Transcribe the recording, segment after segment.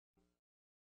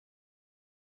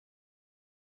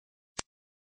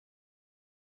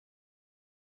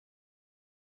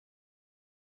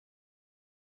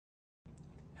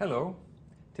Hello.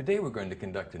 Today we're going to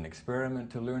conduct an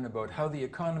experiment to learn about how the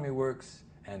economy works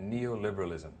and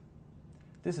neoliberalism.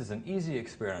 This is an easy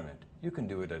experiment. You can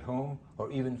do it at home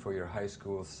or even for your high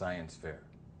school science fair.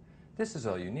 This is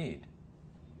all you need.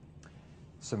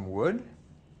 Some wood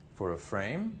for a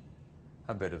frame,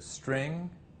 a bit of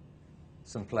string,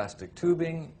 some plastic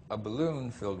tubing, a balloon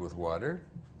filled with water,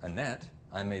 a net,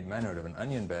 I made mine out of an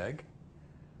onion bag,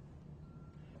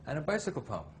 and a bicycle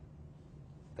pump.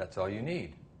 That's all you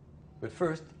need. But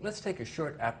first, let's take a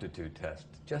short aptitude test,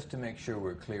 just to make sure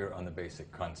we're clear on the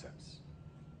basic concepts.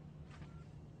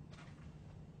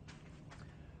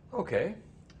 Okay,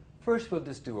 first we'll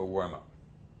just do a warm-up.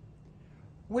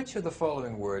 Which of the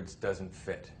following words doesn't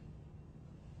fit?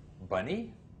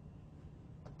 Bunny,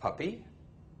 puppy,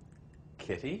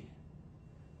 kitty,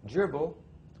 gerbil,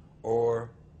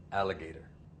 or alligator?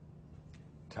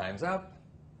 Time's up.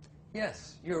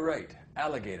 Yes, you're right,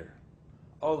 alligator.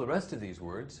 All the rest of these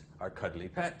words are cuddly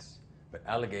pets, but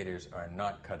alligators are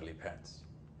not cuddly pets.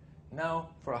 Now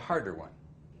for a harder one.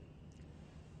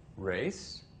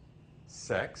 Race,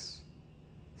 sex,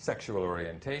 sexual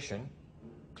orientation,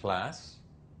 class,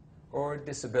 or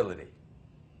disability?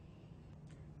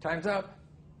 Time's up.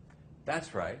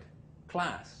 That's right,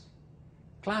 class.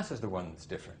 Class is the one that's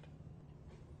different.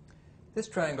 This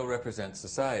triangle represents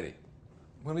society.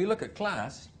 When we look at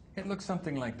class, it looks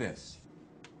something like this.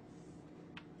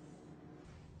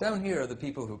 Down here are the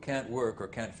people who can't work or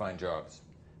can't find jobs.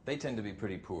 They tend to be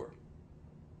pretty poor.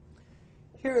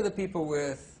 Here are the people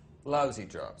with lousy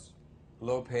jobs,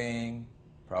 low-paying,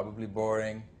 probably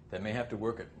boring. They may have to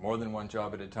work at more than one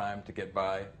job at a time to get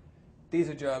by. These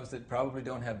are jobs that probably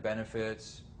don't have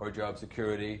benefits or job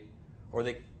security, or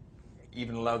they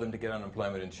even allow them to get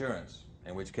unemployment insurance,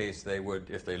 in which case they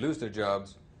would, if they lose their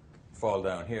jobs, fall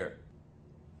down here.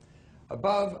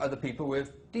 Above are the people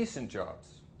with decent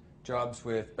jobs. Jobs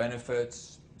with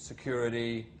benefits,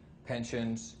 security,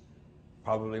 pensions,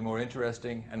 probably more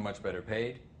interesting and much better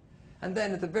paid. And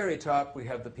then at the very top we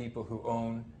have the people who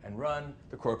own and run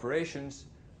the corporations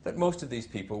that most of these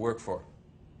people work for.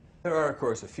 There are, of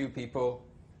course, a few people,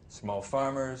 small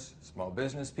farmers, small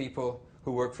business people,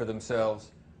 who work for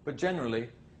themselves, but generally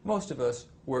most of us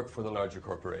work for the larger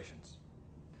corporations.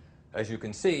 As you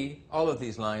can see, all of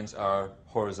these lines are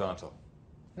horizontal.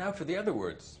 Now for the other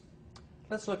words.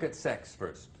 Let's look at sex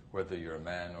first, whether you're a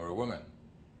man or a woman.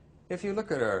 If you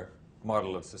look at our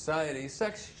model of society,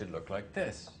 sex should look like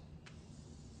this.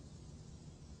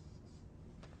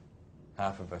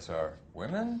 Half of us are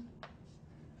women,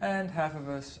 and half of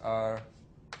us are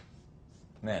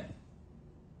men.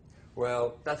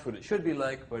 Well, that's what it should be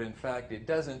like, but in fact it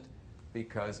doesn't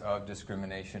because of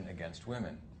discrimination against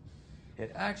women.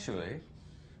 It actually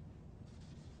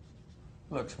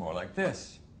looks more like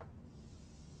this.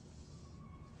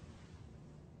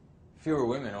 Fewer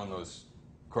women own those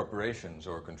corporations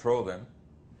or control them,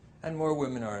 and more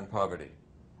women are in poverty,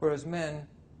 whereas men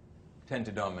tend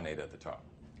to dominate at the top.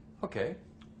 Okay,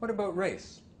 what about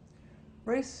race?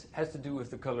 Race has to do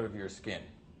with the color of your skin,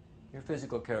 your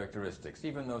physical characteristics,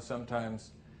 even though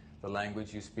sometimes the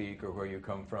language you speak or where you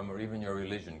come from or even your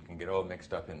religion can get all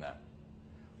mixed up in that.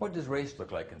 What does race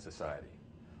look like in society?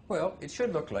 Well, it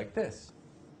should look like this.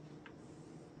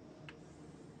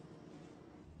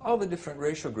 All the different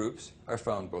racial groups are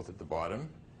found both at the bottom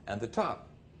and the top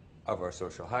of our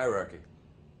social hierarchy.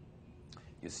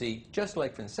 You see, just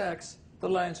like in sex, the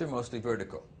lines are mostly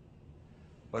vertical.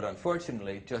 But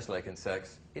unfortunately, just like in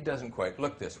sex, it doesn't quite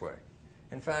look this way.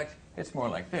 In fact, it's more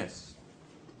like this.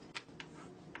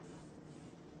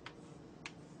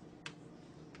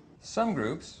 Some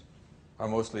groups are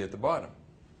mostly at the bottom.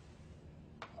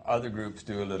 Other groups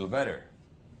do a little better.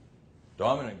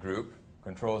 Dominant group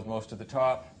controls most of the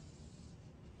top,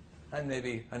 and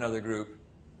maybe another group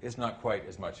is not quite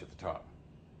as much at the top.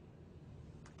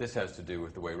 This has to do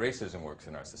with the way racism works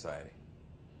in our society.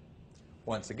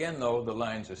 Once again, though, the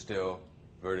lines are still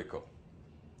vertical.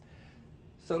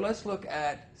 So let's look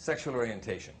at sexual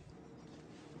orientation.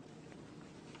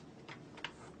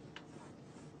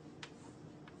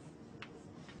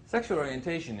 Sexual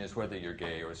orientation is whether you're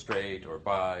gay or straight or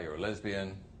bi or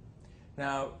lesbian.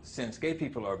 Now, since gay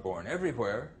people are born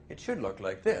everywhere, it should look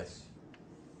like this.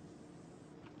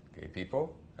 Gay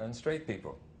people and straight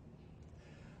people.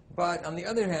 But on the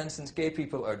other hand, since gay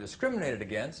people are discriminated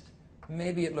against,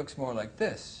 maybe it looks more like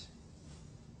this.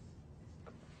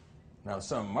 Now,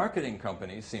 some marketing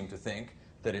companies seem to think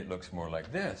that it looks more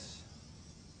like this.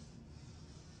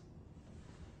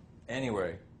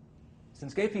 Anyway,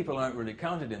 since gay people aren't really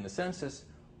counted in the census,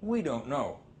 we don't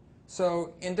know.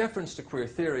 So, in deference to queer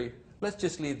theory, let's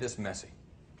just leave this messy.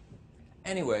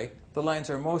 Anyway, the lines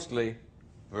are mostly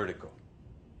vertical.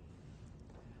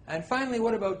 And finally,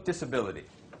 what about disability?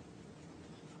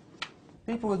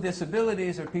 People with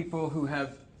disabilities are people who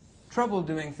have trouble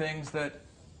doing things that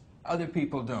other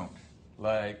people don't,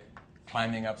 like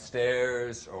climbing up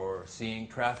stairs or seeing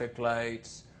traffic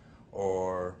lights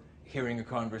or hearing a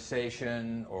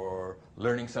conversation or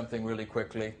learning something really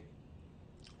quickly.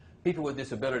 People with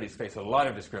disabilities face a lot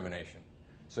of discrimination.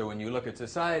 So when you look at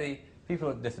society, people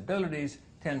with disabilities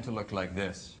tend to look like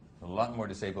this. A lot more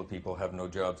disabled people have no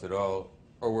jobs at all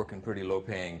or work in pretty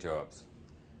low-paying jobs.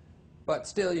 But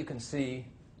still, you can see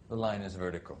the line is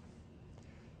vertical.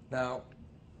 Now,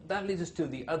 that leads us to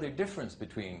the other difference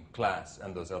between class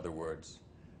and those other words.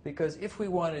 Because if we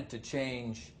wanted to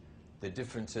change the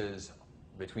differences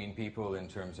between people in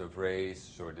terms of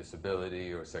race or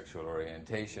disability or sexual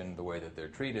orientation, the way that they're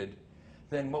treated,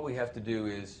 then what we have to do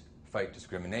is fight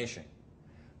discrimination.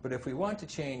 But if we want to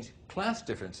change class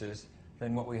differences,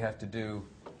 then what we have to do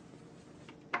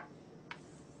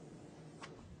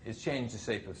is change the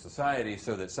shape of society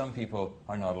so that some people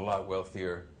are not a lot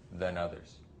wealthier than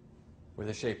others. With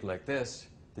a shape like this,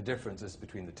 the differences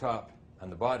between the top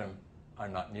and the bottom are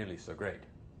not nearly so great.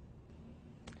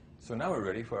 So now we're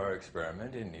ready for our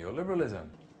experiment in neoliberalism.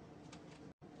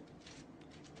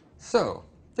 So,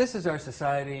 this is our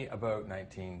society about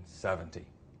 1970.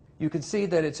 You can see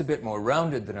that it's a bit more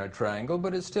rounded than our triangle,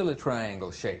 but it's still a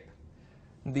triangle shape.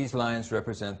 These lines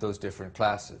represent those different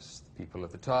classes. The people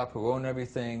at the top who own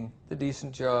everything, the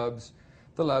decent jobs,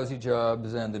 the lousy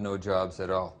jobs, and the no jobs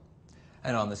at all.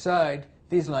 And on the side,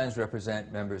 these lines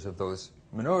represent members of those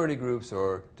minority groups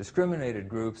or discriminated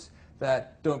groups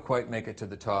that don't quite make it to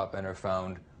the top and are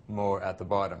found more at the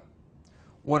bottom.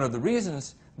 One of the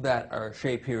reasons that our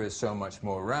shape here is so much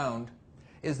more round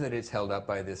is that it's held up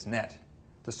by this net,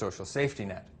 the social safety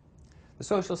net. The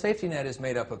social safety net is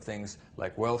made up of things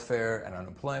like welfare and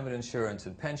unemployment insurance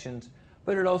and pensions,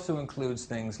 but it also includes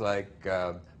things like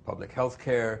public health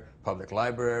care, public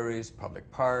libraries, public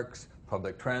parks,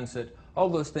 public transit, all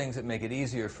those things that make it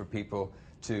easier for people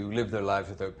to live their lives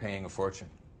without paying a fortune.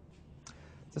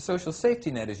 The social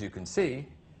safety net, as you can see,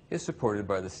 is supported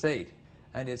by the state,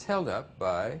 and it's held up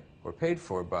by, or paid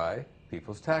for by,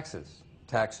 people's taxes.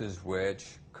 Taxes which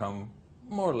come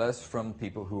more or less from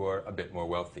people who are a bit more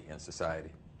wealthy in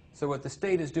society. So what the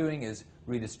state is doing is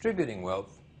redistributing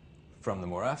wealth from the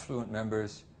more affluent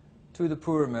members to the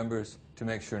poorer members to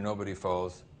make sure nobody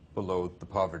falls below the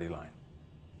poverty line.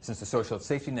 Since the social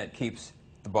safety net keeps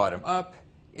the bottom up,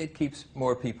 it keeps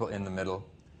more people in the middle,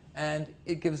 and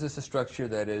it gives us a structure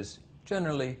that is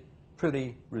generally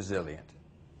pretty resilient.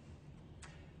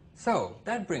 So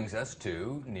that brings us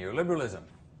to neoliberalism.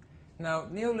 Now,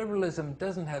 neoliberalism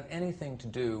doesn't have anything to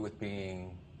do with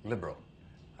being liberal,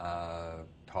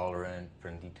 tolerant,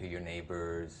 friendly to your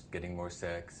neighbors, getting more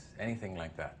sex, anything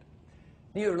like that.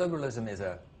 Neoliberalism is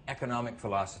an economic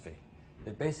philosophy.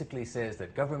 It basically says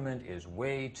that government is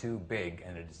way too big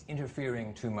and it is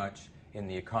interfering too much in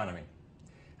the economy,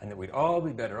 and that we'd all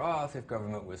be better off if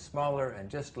government was smaller and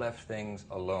just left things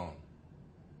alone.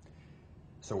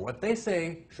 So what they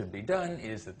say should be done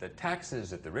is that the taxes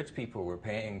that the rich people were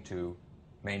paying to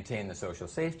maintain the social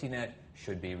safety net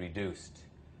should be reduced,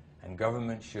 and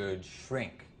government should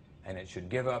shrink, and it should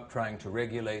give up trying to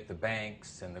regulate the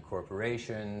banks and the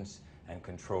corporations and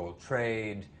control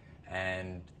trade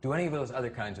and do any of those other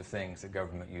kinds of things that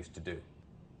government used to do.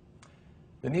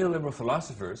 The neoliberal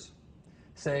philosophers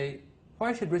say,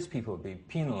 why should rich people be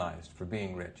penalized for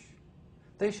being rich?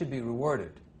 They should be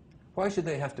rewarded. Why should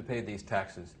they have to pay these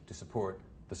taxes to support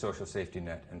the social safety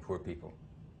net and poor people?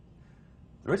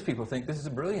 The rich people think this is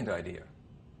a brilliant idea.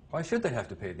 Why should they have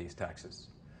to pay these taxes?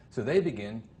 So they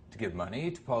begin to give money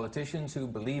to politicians who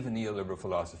believe in neoliberal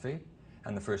philosophy,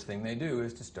 and the first thing they do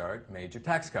is to start major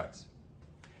tax cuts.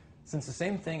 Since the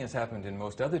same thing has happened in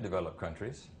most other developed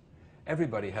countries,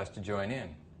 everybody has to join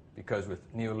in, because with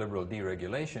neoliberal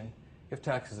deregulation, if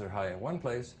taxes are high in one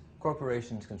place,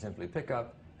 corporations can simply pick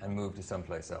up and move to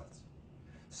someplace else.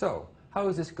 So, how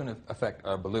is this going to affect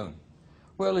our balloon?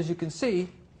 Well, as you can see,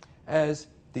 as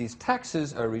these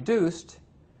taxes are reduced,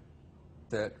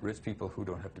 that rich people who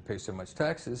don't have to pay so much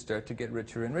taxes start to get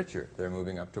richer and richer. They're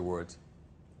moving up towards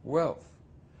wealth.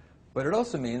 But it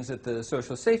also means that the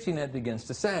social safety net begins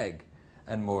to sag,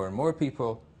 and more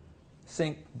people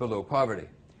sink below poverty.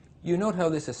 You note how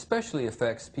this especially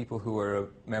affects people who are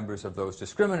members of those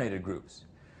discriminated groups.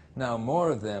 Now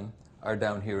more of them are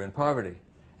down here in poverty.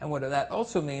 And what that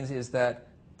also means is that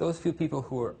those few people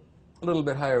who are a little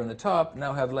bit higher in the top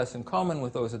now have less in common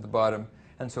with those at the bottom,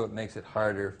 and so it makes it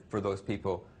harder for those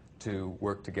people to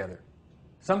work together.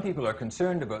 Some people are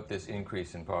concerned about this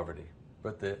increase in poverty.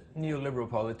 But the neoliberal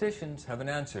politicians have an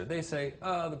answer. They say,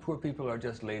 the poor people are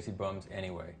just lazy bums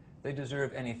anyway. They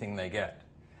deserve anything they get.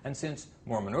 And since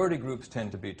more minority groups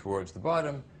tend to be towards the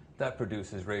bottom, that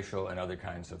produces racial and other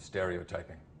kinds of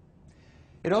stereotyping.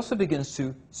 It also begins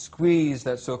to squeeze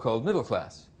that so-called middle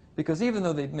class, because even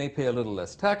though they may pay a little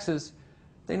less taxes,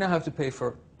 they now have to pay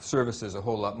for services a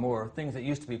whole lot more, things that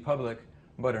used to be public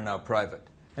but are now private.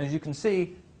 And as you can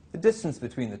see, the distance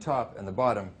between the top and the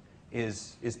bottom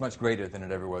is much greater than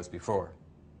it ever was before.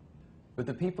 But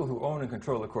the people who own and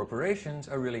control the corporations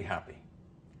are really happy.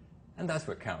 And that's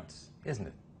what counts, isn't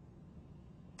it?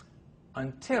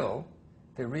 Until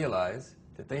they realize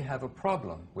that they have a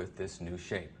problem with this new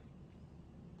shape.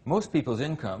 Most people's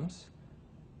incomes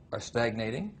are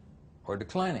stagnating or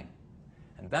declining.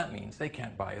 And that means they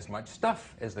can't buy as much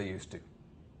stuff as they used to.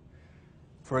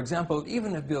 For example,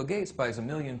 even if Bill Gates buys 1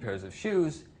 million pairs of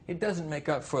shoes, it doesn't make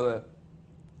up for the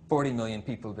 40 million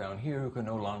people down here who can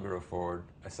no longer afford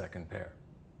a second pair.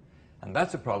 And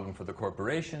that's a problem for the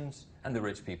corporations and the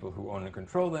rich people who own and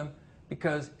control them,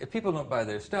 because if people don't buy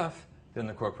their stuff, then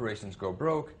the corporations go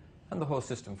broke and the whole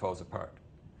system falls apart.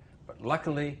 But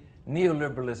luckily,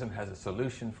 neoliberalism has a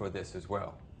solution for this as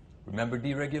well. Remember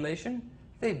deregulation?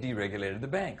 They've deregulated the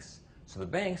banks. So the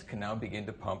banks can now begin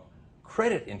to pump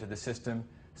credit into the system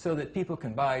so that people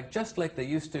can buy just like they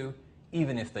used to,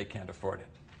 even if they can't afford it.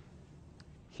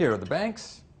 Here are the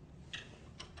banks,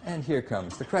 and here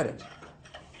comes the credit.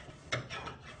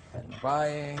 And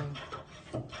buying,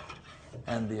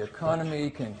 and the economy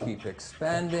can keep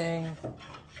expanding,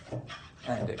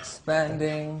 and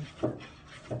expanding,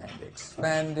 and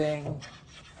expanding.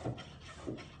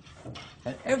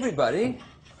 And everybody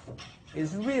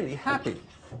is really happy,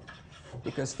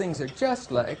 because things are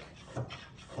just like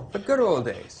the good old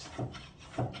days.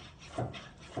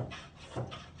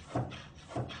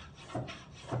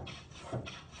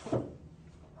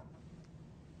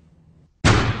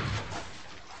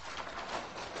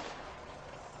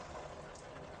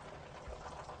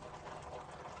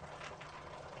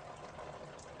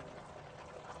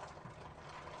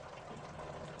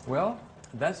 Well,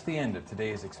 that's the end of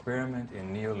today's experiment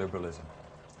in neoliberalism.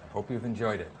 I hope you've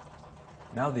enjoyed it.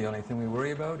 Now the only thing we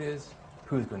worry about is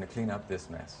who's going to clean up this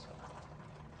mess.